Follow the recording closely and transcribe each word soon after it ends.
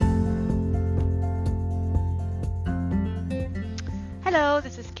Hello,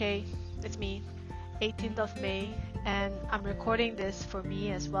 this is Kay. It's me, 18th of May, and I'm recording this for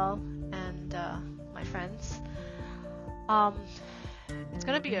me as well and my friends. It's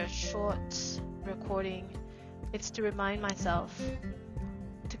gonna be a short recording. It's to remind myself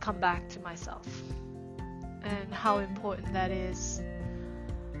to come back to myself and how important that is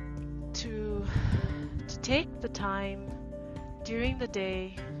to take the time during the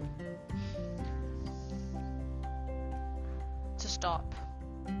day to stop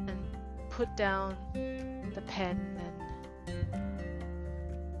and put down the pen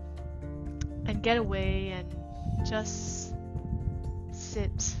and get away and just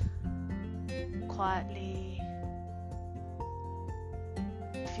sit quietly,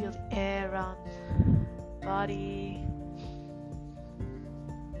 feel the air around the body,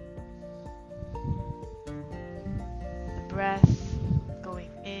 the breath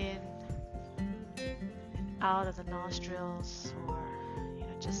going in and out of the nostrils, or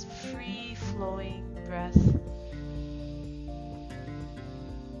just free flowing breath.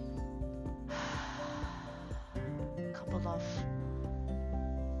 A couple of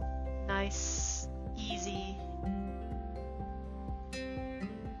nice, easy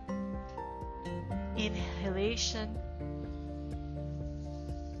inhalation,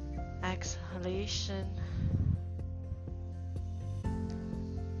 exhalation.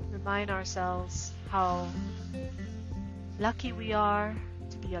 Remind ourselves how lucky we are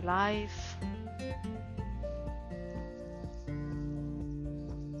to be alive,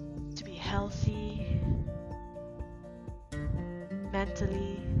 to be healthy,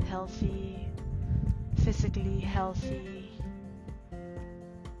 mentally healthy, physically healthy.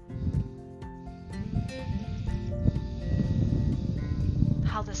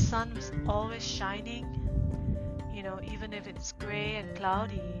 How the sun is always shining, even if it's gray and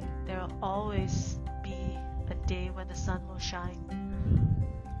cloudy, there will always be a day when the sun will shine.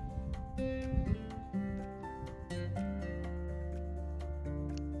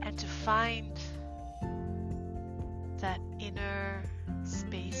 And to find that inner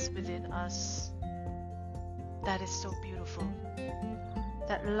space within us that is so beautiful.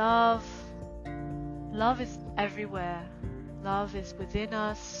 That love is everywhere. Love is within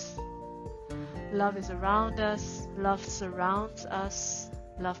us. Love is around us. Love surrounds us.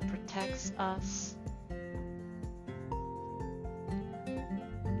 Love protects us.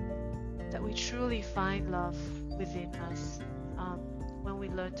 That we truly find love within us when we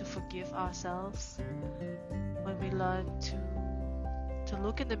learn to forgive ourselves, when we learn to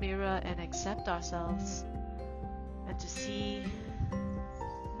look in the mirror and accept ourselves, and to see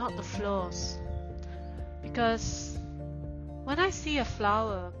not the flaws. Because when I see a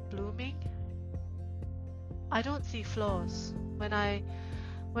flower blooming, I don't see flaws. When I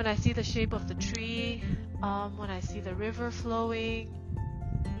see the shape of the tree, when I see the river flowing,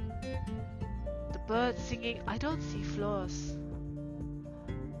 the birds singing, I don't see flaws.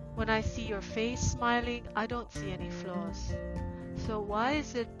 When I see your face smiling, I don't see any flaws. So why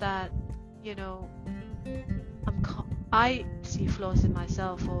is it that, I see flaws in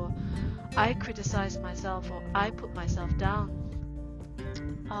myself, or I criticize myself, or I put myself down?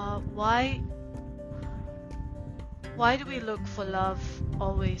 Why do we look for love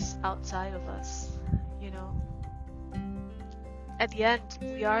always outside of us? At the end,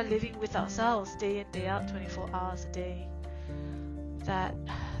 we are living with ourselves day in, day out, 24 hours a day. That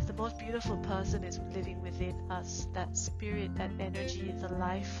the most beautiful person is living within us. That spirit, that energy, the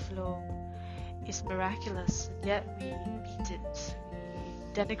life flow is miraculous, and yet we beat it,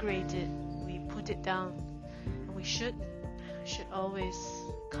 we denigrate it, we put it down, and we should always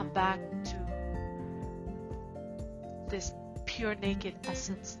come back to this pure naked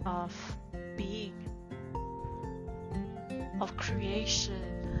essence of being, of creation,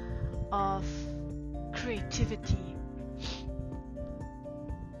 of creativity.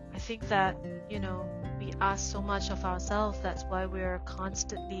 I think that we ask so much of ourselves. That's why we're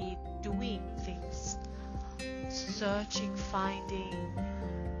constantly doing things, searching, finding,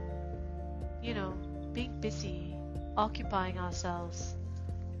 being busy, occupying ourselves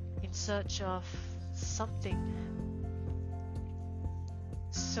in search of something.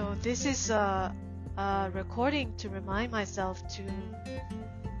 So this is a recording to remind myself to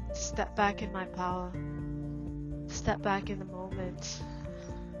step back in my power, step back in the moment.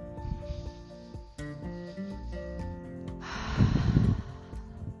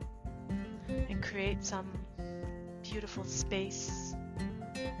 And create some beautiful space,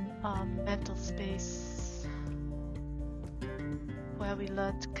 mental space, where we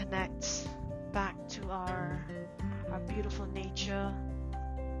learn to connect back to our beautiful nature,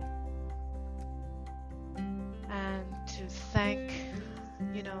 and to thank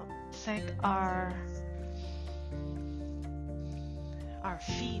thank our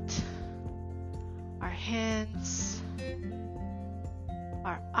feet, our hands,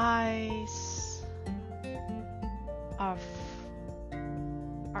 our eyes,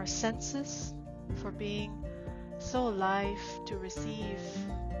 our senses for being so alive to receive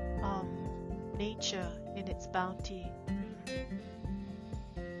nature in its bounty.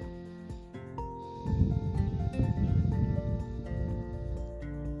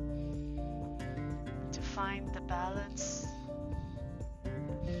 To find the balance,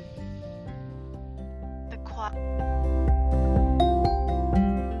 the quiet.